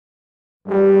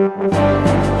Back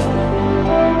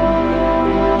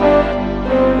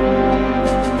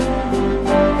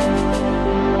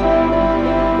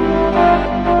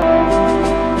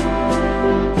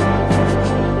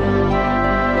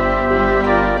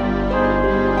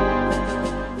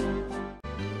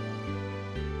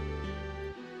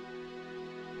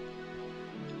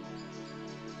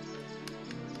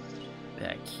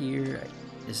here,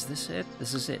 is this it?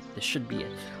 This is it. This should be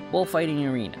it. Bullfighting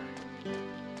arena.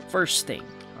 First thing.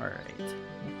 Alright.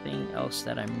 Anything else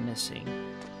that I'm missing?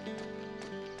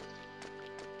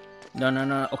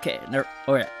 No. Okay. No.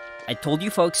 Alright. I told you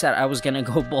folks that I was gonna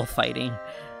go bullfighting.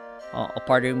 A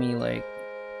part of me, like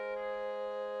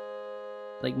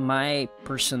my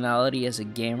personality as a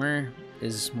gamer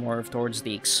is more of towards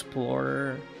the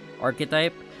explorer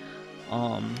archetype.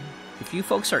 If you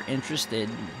folks are interested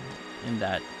in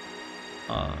that,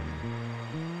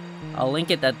 I'll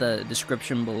link it at the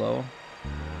description below.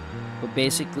 But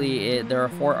basically, there are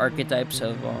 4 archetypes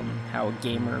of how a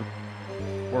gamer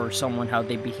or someone, how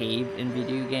they behave in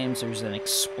video games. There's an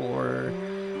explorer,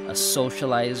 a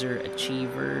socializer,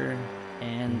 achiever,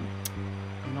 and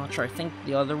I'm not sure. I think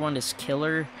the other one is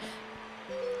killer.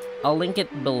 I'll link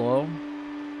it below.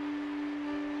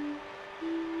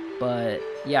 But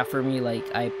yeah, for me, like,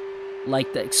 I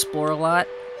like to explore a lot.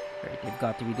 Right, they've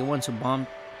got to be the ones who bombed.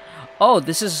 Oh,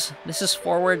 this is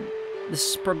forward.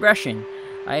 This is progression.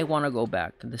 I want to go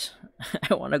back to this.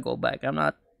 I want to go back. I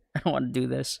don't want to do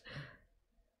this.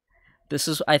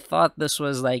 I thought this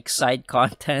was like side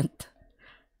content.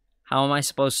 How am I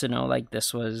supposed to know like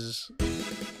this was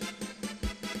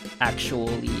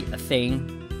actually a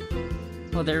thing?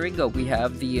 Oh, there we go. We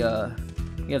have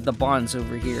the bonds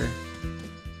over here.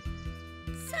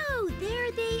 So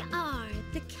there they are,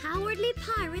 the cowardly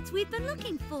pirates we've been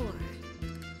looking for.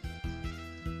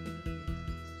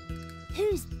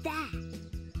 Who's that?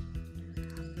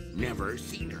 Never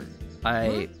seen her.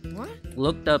 I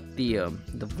looked up the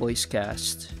voice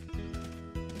cast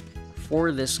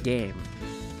for this game,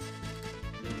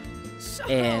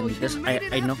 and this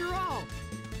I know.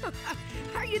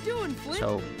 How you doing, Flint?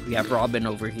 So we have Robin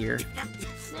over here.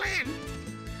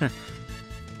 Flint!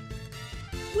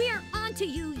 We're onto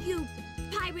you, you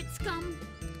pirate scum!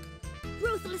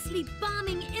 Ruthlessly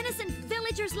bombing innocent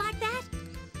villagers like that?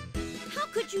 How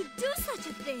could you do such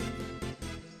a thing?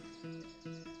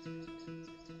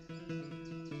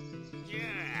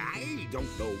 I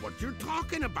don't know what you're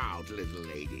talking about, little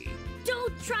lady.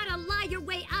 Don't try to lie your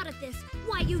way out of this.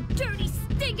 Why, you dirty,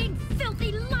 stinking,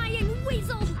 filthy, lying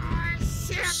weasel!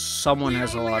 Shit! Someone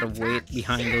has a lot of weight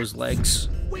behind those legs.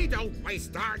 We don't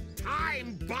waste our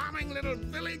time bombing little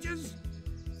villages.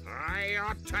 I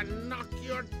ought to knock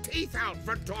your teeth out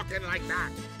for talking like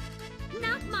that.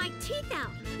 Knock my teeth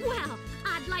out? Well,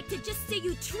 I'd like to just see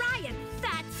you try it,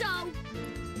 fatso!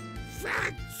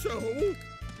 Fatso?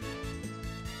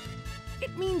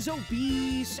 It means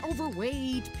obese,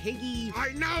 overweight, piggy.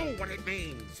 I know what it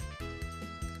means.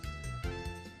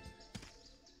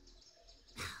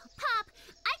 Pop,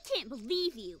 I can't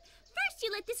believe you. First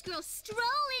you let this girl stroll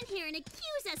in here and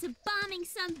accuse us of bombing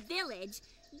some village.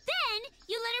 Then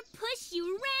you let her push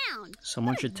you around.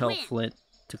 Someone should tell Flint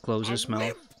to close his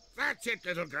mouth. That's it,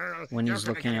 little girl. When he's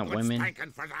looking at women.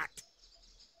 For that.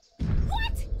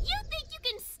 What? You think you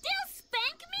can still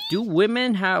spank me? Do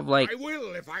women have like I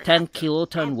will if I 10 have to.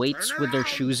 kiloton I'll weights turn with their around.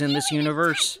 shoes in this You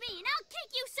universe? touch me and I'll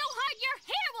kick you so hard your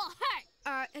hair will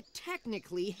hurt.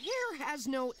 Technically, hair has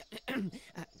no...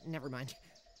 never mind.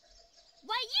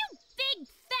 Why, you big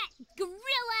fat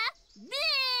gorilla!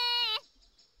 Bleh!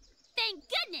 Thank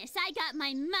goodness I got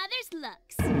my mother's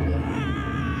looks.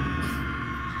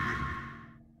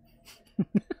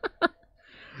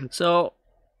 So,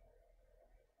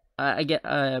 I get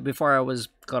before I was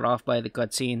cut off by the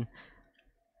cutscene.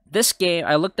 This game,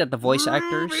 I looked at the voice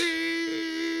actors.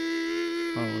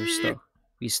 Oh,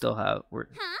 we still have the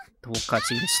whole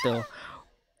cutscene still.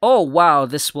 Oh wow,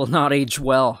 this will not age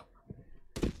well.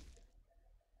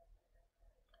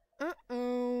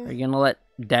 Uh-oh. Are you gonna let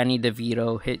Danny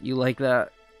DeVito hit you like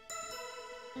that?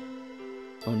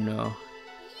 Oh no.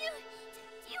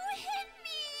 You hit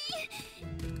me!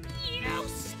 You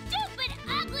stupid,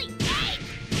 ugly ape!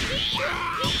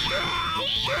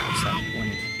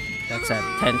 That's that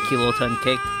 10 kiloton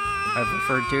kick I've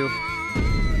referred to.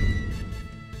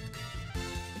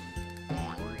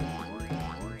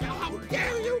 How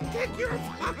dare you kick your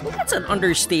That's an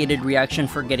understated reaction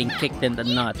for getting kicked in the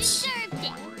nuts. Deserved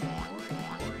it.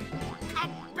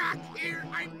 Come back here.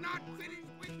 I'm not finished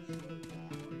with you.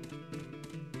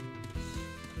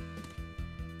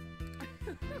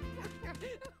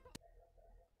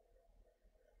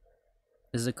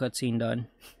 Is the cutscene done?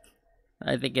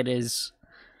 I think it is.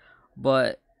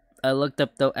 But I looked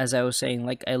up though, as I was saying,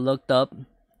 like I looked up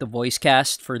the voice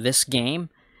cast for this game,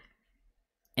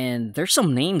 and there's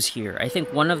some names here. I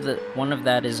think one of the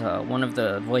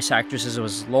voice actresses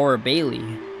was Laura Bailey,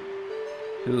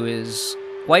 who is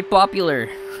quite popular,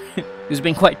 who's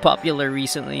been quite popular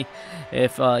recently.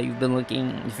 If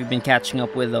you've been catching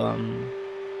up with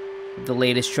the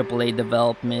latest AAA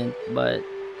development, but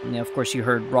you know, of course you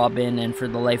heard Robin, and for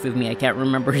the life of me I can't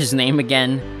remember his name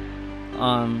again.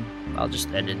 I'll just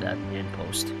edit that in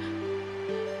post.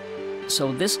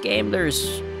 So this game,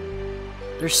 there's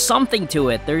something to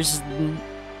it.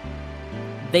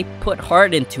 They put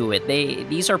heart into it.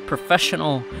 These are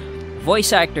professional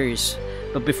voice actors,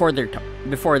 but before their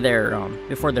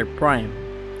prime.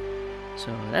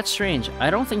 So that's strange. I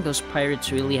don't think those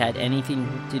pirates really had anything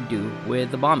to do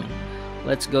with the bombing.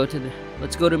 Let's go to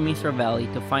Mithra Valley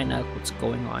to find out what's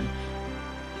going on.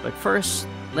 But first,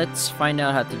 let's find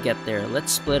out how to get there.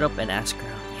 Let's split up and ask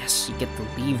her out. Yes, you get to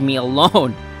leave me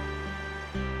alone.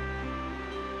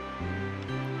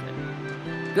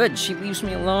 Good, she leaves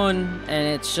me alone, and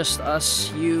it's just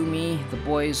us, you, me, the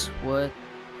boys. What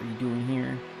are you doing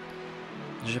here?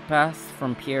 There's a path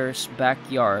from Pierre's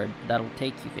backyard that'll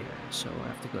take you there. So I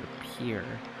have to go to Pierre.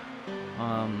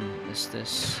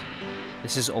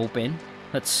 This is open.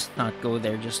 Let's not go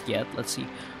there just yet. Let's see.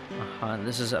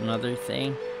 This is another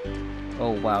thing.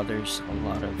 Oh wow, there's a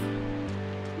lot of...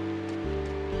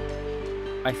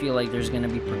 I feel like there's gonna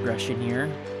be progression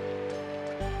here.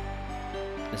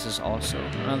 This is also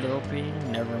another opening.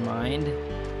 Never mind.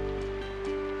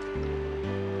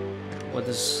 What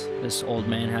does this old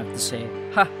man have to say?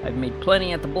 Ha! I've made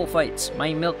plenty at the bullfights.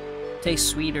 My milk tastes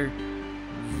sweeter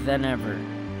than ever.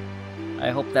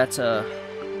 I hope that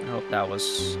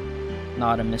was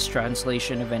not a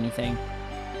mistranslation of anything.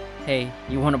 Hey,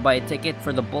 you want to buy a ticket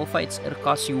for the bullfights? It'll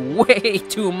cost you way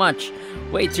too much.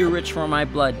 Way too rich for my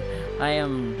blood. I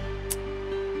am...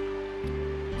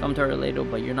 Come to Orlando,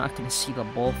 but you're not going to see the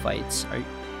bullfights.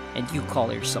 And you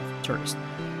call yourself a tourist.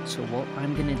 So what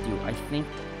I'm going to do, I think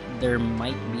there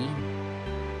might be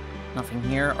nothing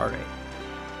here. Alright.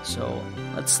 So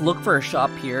let's look for a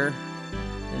shop here.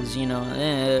 Because, you know,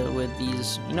 with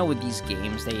these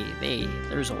games,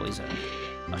 there's always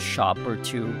a shop or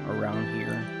two around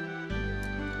here.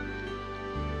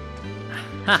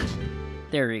 Ha!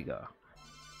 There we go.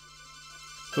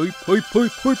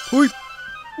 Hype.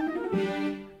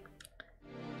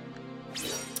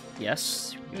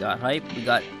 Yes, we got hype. We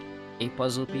got a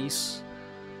puzzle piece.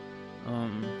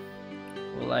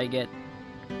 Will I get...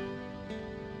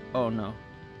 Oh no.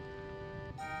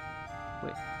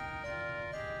 Wait.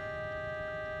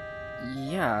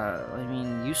 Yeah, I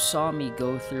mean, you saw me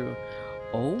go through...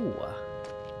 Oh.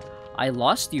 I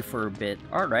lost you for a bit.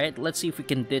 Alright, let's see if we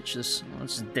can ditch this.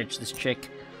 Let's ditch this chick.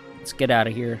 Let's get out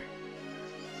of here.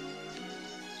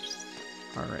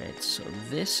 Alright, so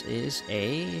this is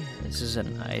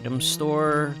an item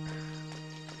store.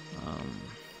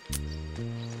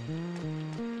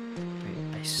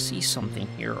 Wait, I see something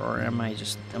here, or am I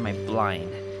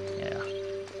blind? Yeah.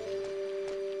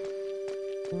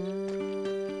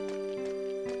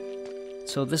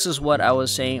 So this is what I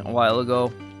was saying a while ago,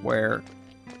 where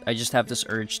I just have this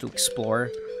urge to explore.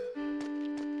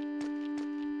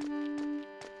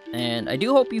 And I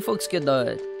do hope you folks could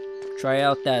try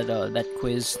out that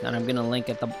quiz that I'm gonna link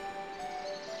at the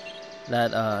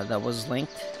that was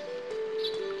linked.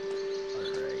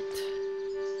 Alright.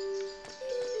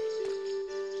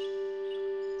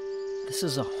 This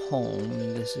is a home.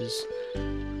 This is...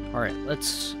 Alright,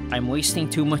 I'm wasting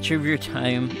too much of your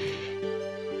time.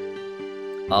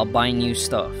 I'll buy new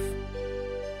stuff.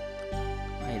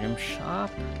 Item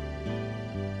shop.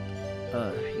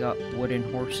 You got wooden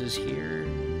horses here.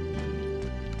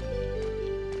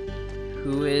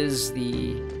 Who's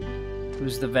the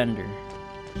vendor?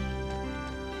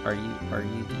 Are you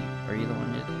the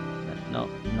one that... No,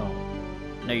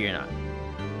 you're not.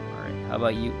 Alright, how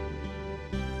about you?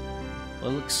 Well,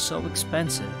 it looks so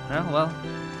expensive. Oh, well.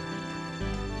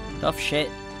 Tough shit.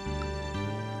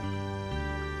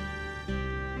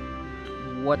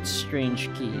 What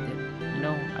strange key? You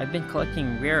know, I've been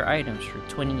collecting rare items for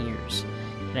 20 years.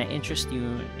 Can I interest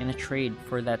you in a trade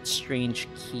for that strange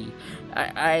key?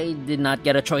 I did not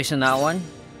get a choice in that one.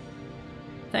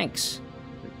 Thanks.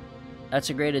 That's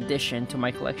a great addition to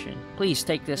my collection. Please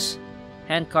take this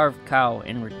hand-carved cow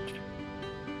in return.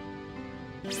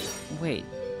 Wait.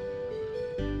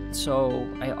 So,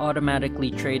 I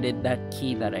automatically traded that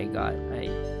key that I got.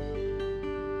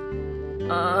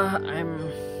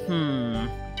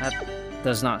 That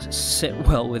does not sit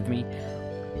well with me.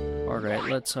 Alright,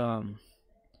 let's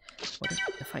What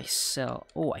if I sell?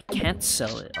 Oh, I can't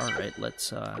sell it. All right,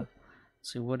 let's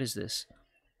see. What is this?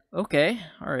 Okay,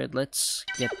 all right. Let's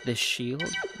get this shield.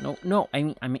 No.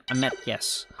 I meant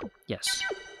yes. Yes.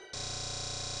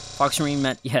 Foxmarine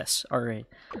meant yes. All right.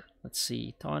 Let's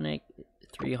see. Tonic,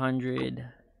 300.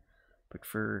 But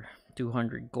for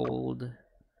 200 gold.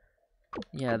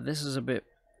 Yeah, this is a bit.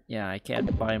 Yeah, I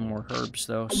can't buy more herbs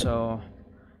though. So,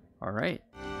 all right.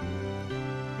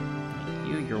 Thank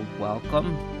you. You're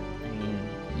welcome. I mean,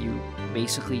 you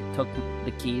basically took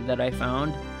the key that I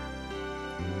found.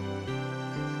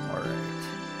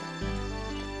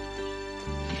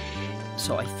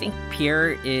 So I think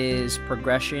Pierre is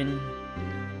progression.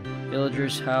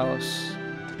 Villager's house.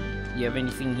 Do you have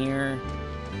anything here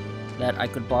that I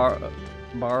could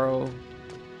borrow?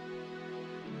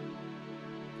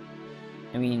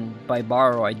 I mean, by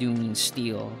borrow I do mean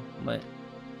steal, but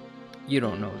you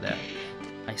don't know that.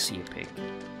 I see a pig.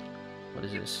 What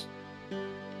is this?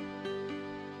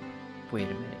 Wait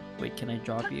a minute. Wait, can I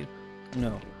drop you?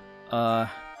 No.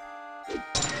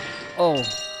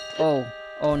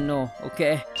 Oh no,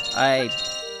 okay. I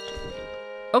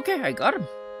got him.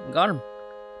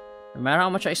 No matter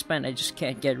how much I spend, I just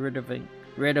can't get rid of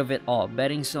it all.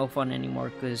 Betting's no fun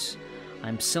anymore because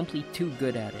I'm simply too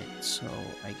good at it. So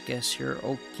I guess you're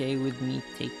okay with me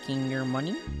taking your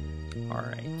money?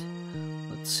 Alright.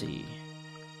 Let's see.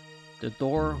 The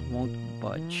door won't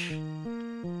budge.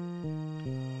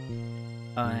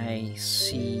 I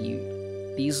see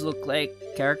these look like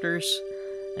characters.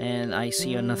 And I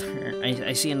see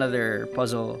another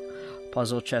puzzle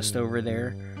chest over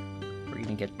there. We're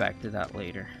gonna get back to that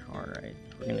later. All right,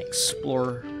 we're gonna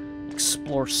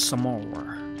explore some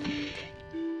more.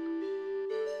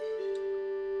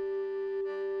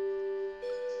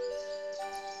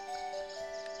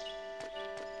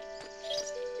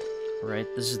 All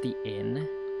right, this is the inn,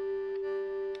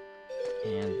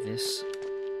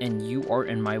 and you are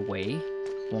in my way,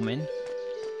 woman.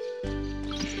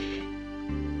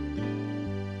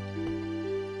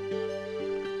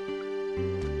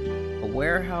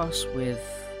 Warehouse with...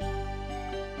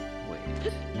 Wait.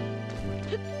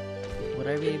 Would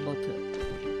I be able to...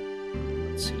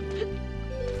 Let's see.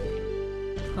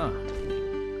 Huh.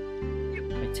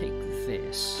 I take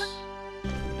this.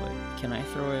 But can I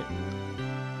throw it?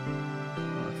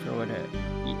 I'll throw it at...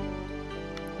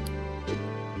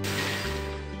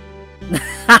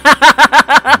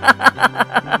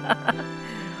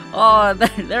 Oh,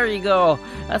 there you go.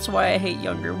 That's why I hate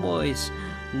younger boys.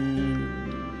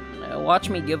 Watch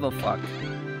me give a fuck.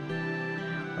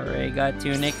 Alright, got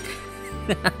tunic.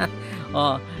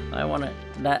 Oh, I wanna.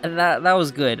 That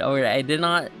was good. Alright, I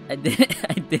didn't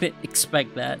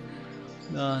expect that.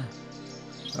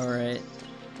 Alright.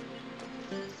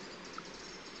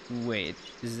 Wait,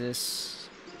 is this?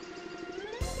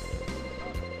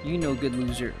 You know, good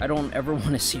loser. I don't ever want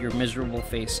to see your miserable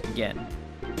face again.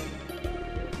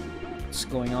 What's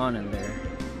going on in there?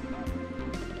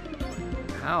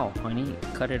 How, honey?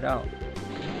 Cut it out.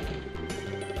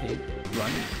 Okay,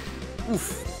 run.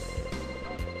 Oof.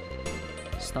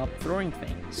 Stop throwing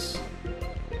things.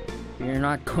 You're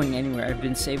not going anywhere. I've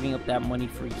been saving up that money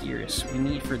for years. We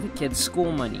need for the kids'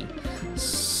 school money.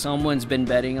 Someone's been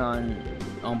betting on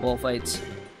bullfights.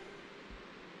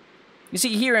 You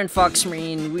see, here in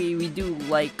Foxmarine, we do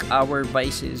like our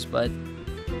vices, but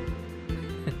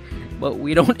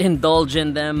we don't indulge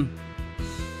in them.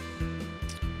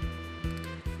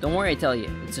 Don't worry, I tell you,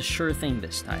 it's a sure thing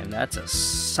this time. That's a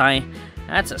sign.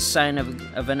 That's a sign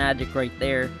of an addict right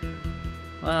there.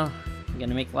 Well, I'm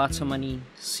gonna make lots of money.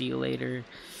 See you later.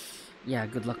 Yeah,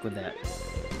 good luck with that.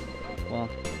 Well,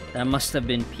 that must have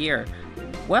been Pierre.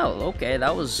 Well, okay,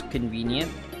 that was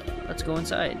convenient. Let's go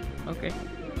inside. Okay.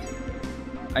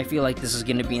 I feel like this is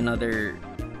gonna be another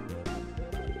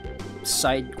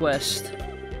side quest.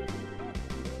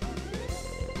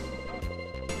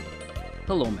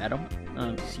 Hello, madam.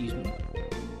 Excuse me.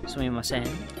 Sumimasen.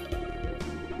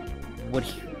 What do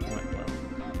you want?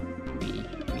 Well,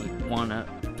 we wanna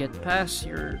get past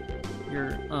your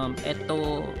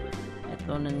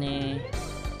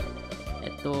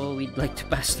eto we'd like to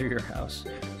pass through your house.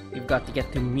 We've got to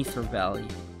get to Mither Valley.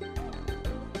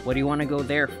 What do you want to go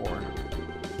there for?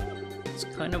 It's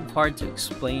kind of hard to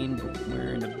explain, but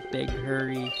we're in a big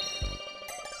hurry.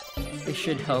 This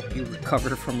should help you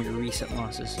recover from your recent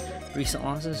losses. Recent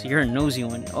losses? You're a nosy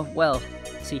one. Oh, well,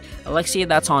 see, Alexia,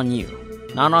 that's on you,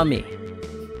 not on me.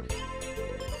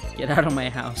 Get out of my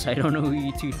house. I don't know who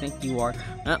you two think you are.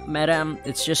 Madam,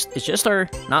 it's just her,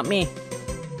 not me.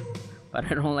 But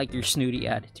I don't like your snooty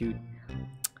attitude.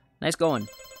 Nice going.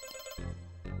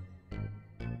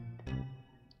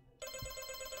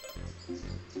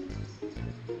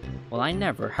 Well, I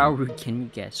never. How rude can you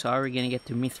get? So how are we gonna get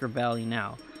to Mithra Valley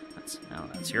now? That's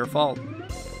your fault.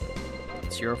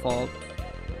 It's your fault.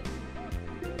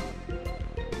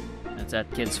 That's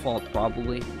that kid's fault,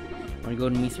 probably. Wanna go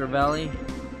to Mithra Valley?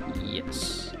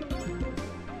 Yes.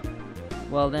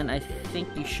 Well, then I think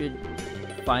you should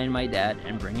find my dad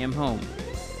and bring him home.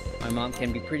 My mom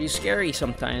can be pretty scary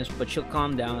sometimes, but she'll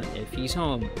calm down if he's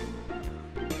home.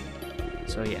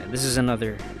 So yeah, this is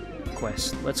another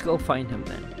quest. Let's go find him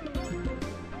then.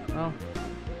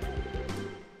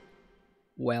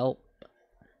 Well.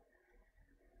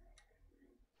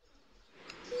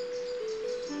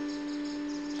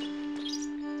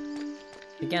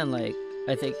 Again, like,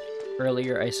 I think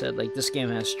earlier I said, like, this game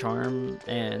has charm,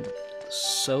 and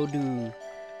so do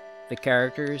the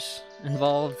characters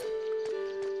involved.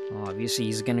 Well, obviously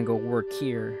he's gonna go work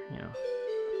here, you know.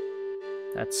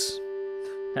 That's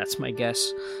my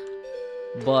guess.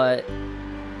 But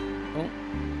oh,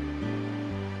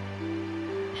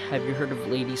 have you heard of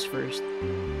Ladies First?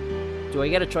 Do I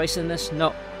get a choice in this?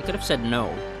 No, I could have said no.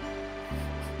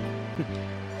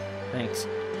 Thanks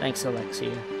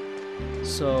Alexia.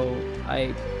 So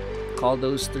I call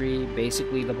those three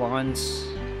basically the bonds.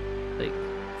 Like,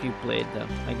 if you played the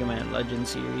Mega Man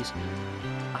Legends series,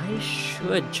 I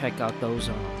should check out those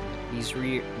these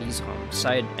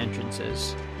side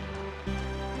entrances.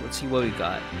 Let's see what we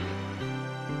got.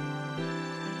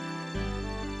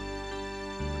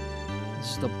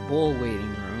 This is the bull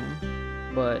waiting room,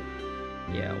 but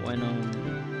yeah, when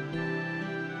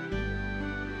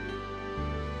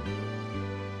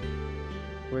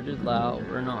where did Lau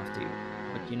run off to?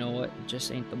 But you know what? It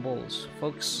just ain't the bulls.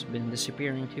 Folks been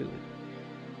disappearing too.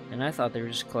 And I thought they were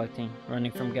just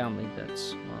running from gambling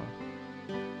debts. Well,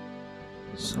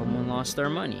 someone lost their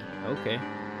money. Okay.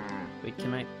 Wait,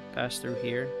 can I pass through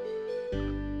here?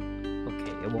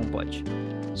 Okay, it won't budge.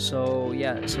 So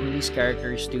yeah, some of these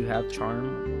characters do have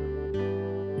charm.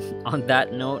 On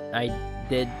that note, I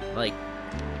did, like,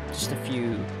 just a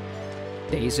few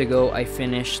days ago, I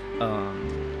finished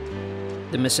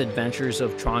The Misadventures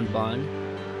of Tron Bonne.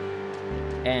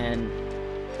 And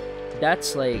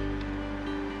that's like,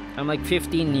 I'm like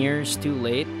 15 years too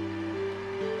late.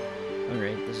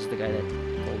 Alright, this is the guy that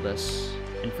told us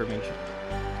information.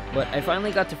 But I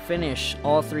finally got to finish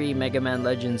all 3 Mega Man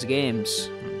Legends games.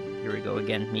 Here we go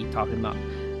again, me talking about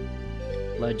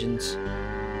Legends.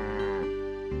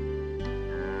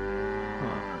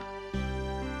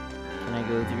 Can I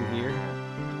go through here? I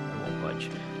won't budge.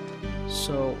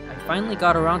 So I finally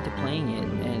got around to playing it,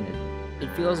 and it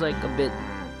feels like it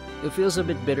feels a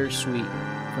bit bittersweet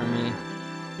for me.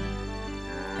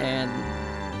 And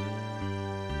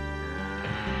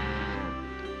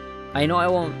I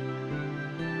know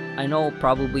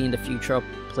probably in the future I'll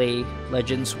play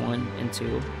Legends 1 and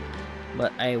 2,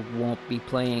 but I won't be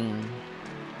playing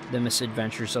The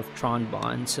Misadventures of Tron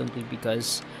Bonne simply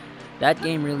because that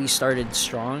game really started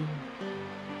strong.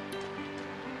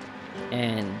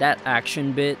 And that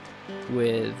action bit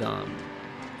with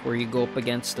where you go up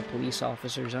against the police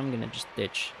officers, I'm gonna just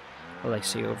ditch what I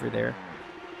see over there.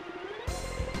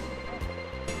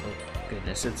 Oh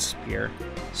goodness, it's Spear.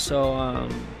 So oh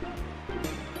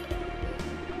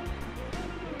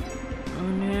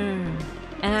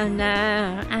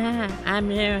no, I'm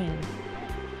ruined.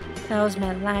 That was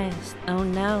my last. Oh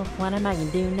no, what am I gonna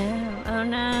do now? Oh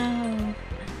no.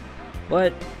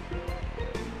 But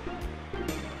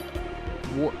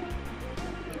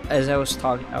as I was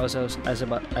saying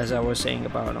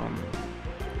about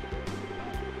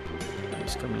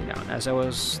it's coming down. As I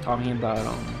was talking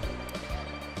about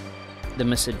the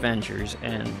misadventures,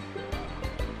 and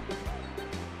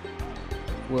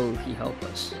will he help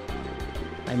us?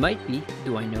 I might be.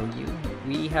 Do I know you?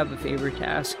 We have a favor to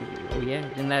ask of you. Oh yeah?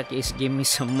 In that case, give me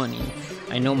some money.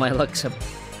 I know my luck's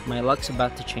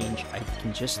about to change. I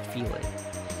can just feel it.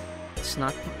 It's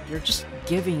not. You're just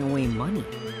giving away money.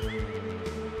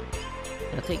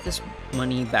 Now take this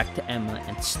money back to Emma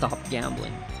and stop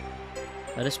gambling.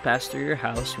 Let us pass through your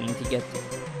house. We need to get there.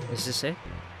 Is this it?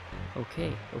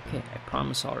 Okay. I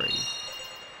promise already.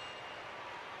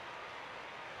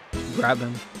 Grab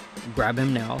him. Grab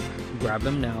him now. Grab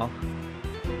him now.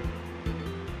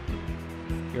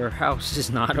 Your house is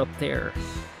not up there.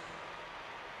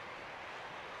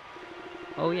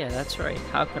 Oh yeah, that's right.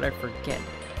 How could I forget?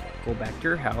 Go back to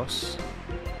your house.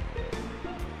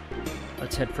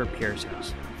 Let's head for Pierre's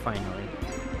house, finally.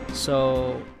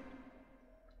 So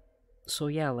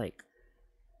yeah, like,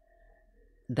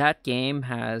 that game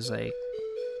has like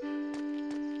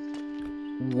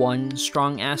one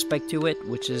strong aspect to it,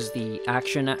 which is the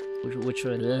action, which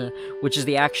is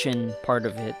the action part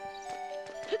of it.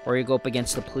 or you go up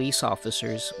against the police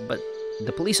officers. But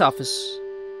the police office,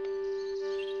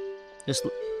 just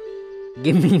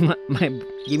give me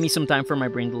give me some time for my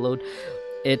brain to load.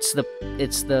 It's the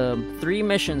 3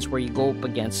 missions where you go up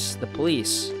against the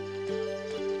police.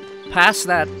 Past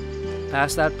that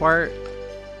part,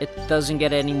 it doesn't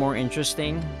get any more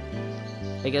interesting.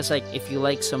 I guess like if you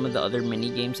like some of the other mini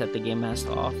games that the game has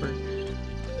to offer.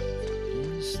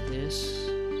 Is this?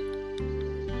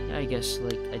 Yeah, I guess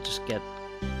like I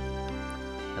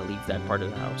leave that part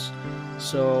of the house.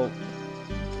 So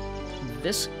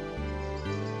this,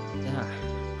 yeah.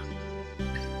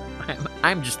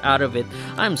 I'm just out of it.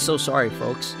 I'm so sorry,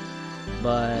 folks.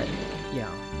 But yeah,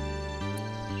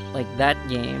 like that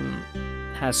game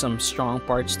has some strong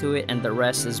parts to it, and the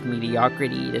rest is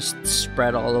mediocrity just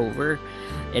spread all over.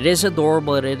 It is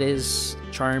adorable, it is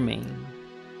charming.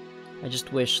 I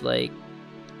just wish like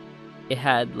it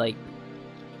had like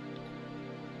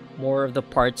more of the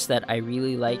parts that I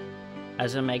really like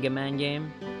as a Mega Man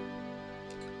game.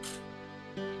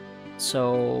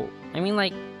 So I mean,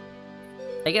 like,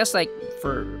 I guess like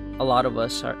for a lot of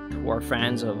us who are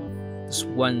fans of this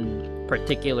one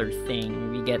particular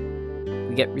thing, we get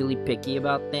really picky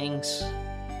about things.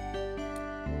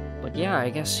 But yeah, I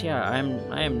guess yeah,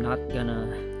 I'm not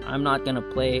gonna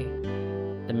play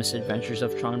the Misadventures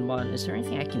of Tron Bonne. Is there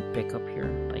anything I can pick up here?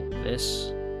 Like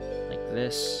this?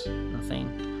 Nothing.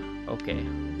 Okay.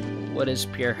 What does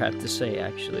Pierre have to say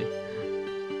actually?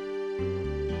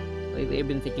 Lately I've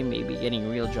been thinking maybe getting a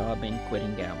real job and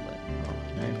quitting gambling.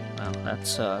 Well,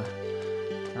 that's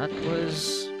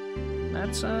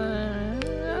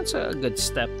a good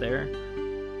step there.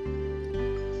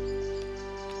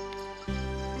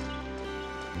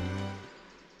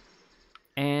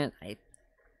 And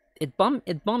it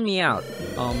bummed me out.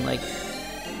 Like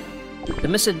the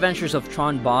Misadventures of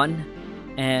Tron Bonne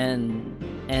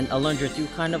and Alundra 2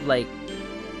 kind of like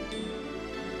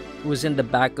was in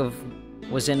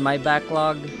my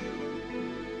backlog.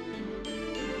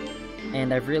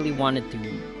 And I've really wanted to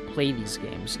play these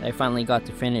games. I finally got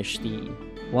to finish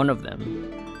one of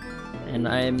them, and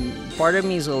part of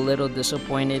me is a little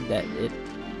disappointed that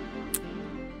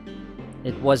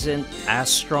it wasn't as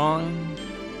strong.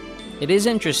 It is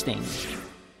interesting,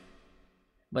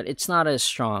 but it's not as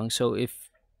strong. So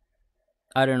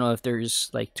I don't know if there's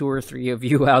like 2 or 3 of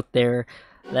you out there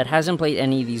that hasn't played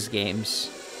any of these games,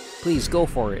 please go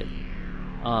for it.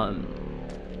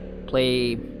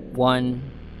 Play 1.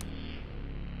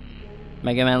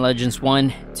 Mega Man Legends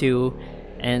 1, 2,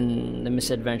 and the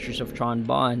Misadventures of Tron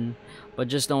Bonne, but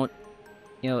just don't,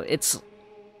 it's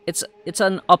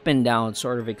an up and down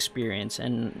sort of experience.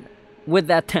 And with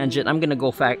that tangent, I'm gonna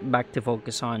go back to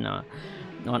focus on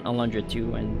Alundra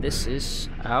 2, and this is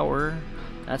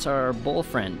that's our bull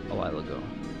friend a while ago.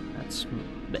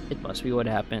 It must be what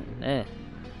happened.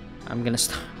 I'm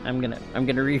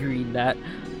gonna reread that.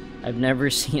 I've never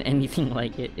seen anything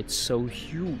like it. It's so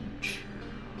huge.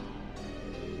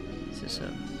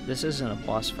 This isn't a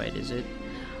boss fight, is it?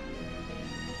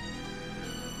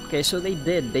 Okay, so they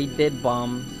did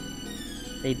bomb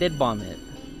it.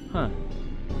 Huh.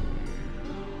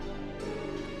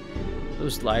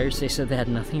 Those liars, they said they had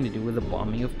nothing to do with the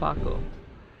bombing of Paco.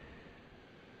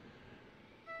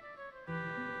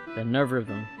 The nerve of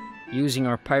them, using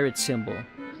our pirate symbol.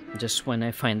 Just when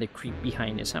I find the creep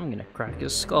behind us, I'm gonna crack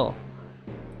his skull.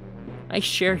 I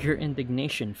share your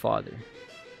indignation, father.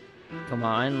 Come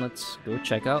on, let's go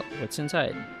check out what's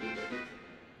inside.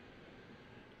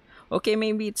 Okay,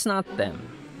 maybe it's not them.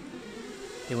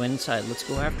 They went inside, let's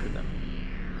go after them.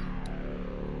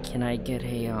 Can I get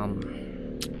a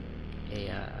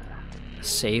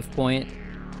save point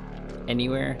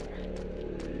anywhere?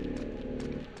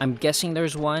 I'm guessing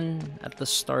there's one at the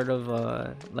start of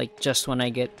like just when I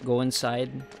go inside.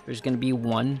 There's gonna be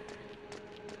one.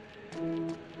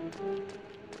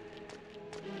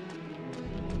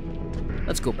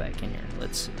 Let's go back in here.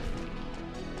 Let's see.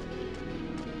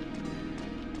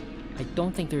 I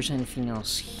don't think there's anything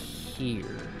else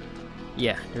here.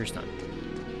 Yeah, there's none.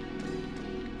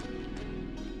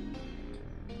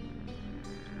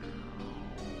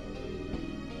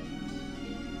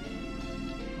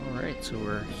 Alright, so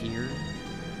we're here.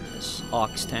 This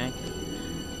ox tank.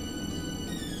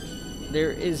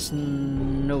 There is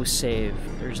no save.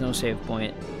 There's no save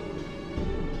point.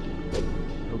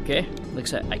 Okay,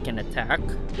 looks like I can attack.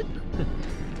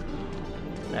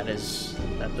 That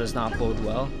does not bode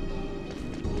well.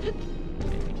 Okay,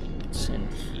 it's in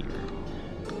here.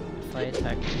 If I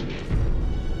attack,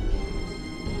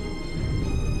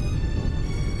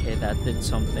 okay, that did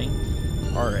something.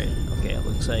 All right. Okay, it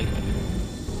looks like.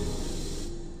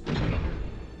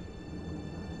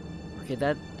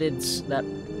 Okay, that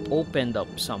opened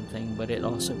up something, but it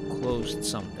also closed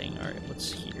something. All right,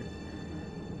 what's here?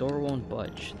 Door won't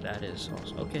budge. That is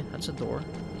also okay. That's a door.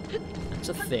 That's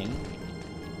a thing.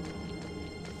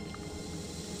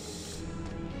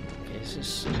 Okay, this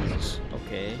is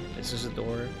okay. This is a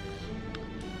door.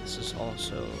 This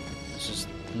is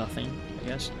nothing, I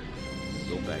guess.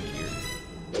 Go back here.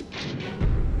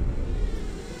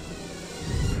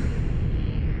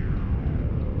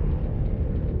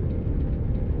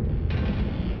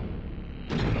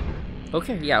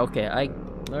 Okay, yeah, okay.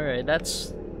 Alright,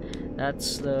 that's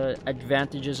the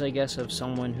advantages, I guess, of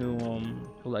someone who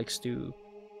likes to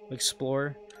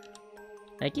explore.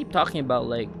 I keep talking about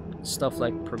like stuff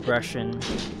like progression,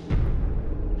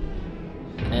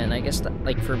 and I guess that,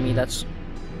 like, for me, that's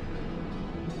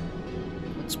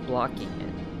what's blocking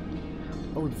it.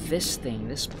 Oh, this thing,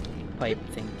 this pipe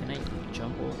thing. Can I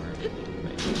jump over it?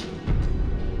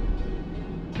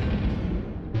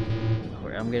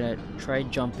 Alright, I'm gonna try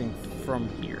jumping from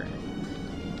here.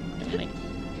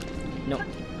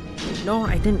 No,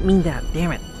 I didn't mean that.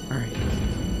 Damn it. Alright.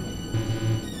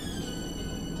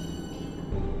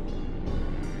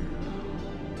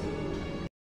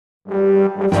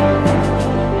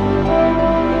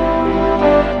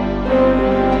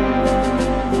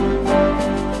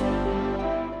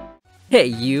 Hey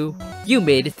you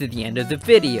made it to the end of the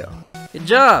video. Good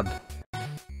job!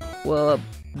 Well, a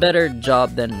better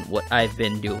job than what I've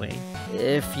been doing.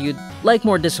 If you'd like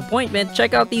more disappointment,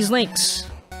 check out these links.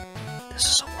 This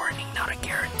is a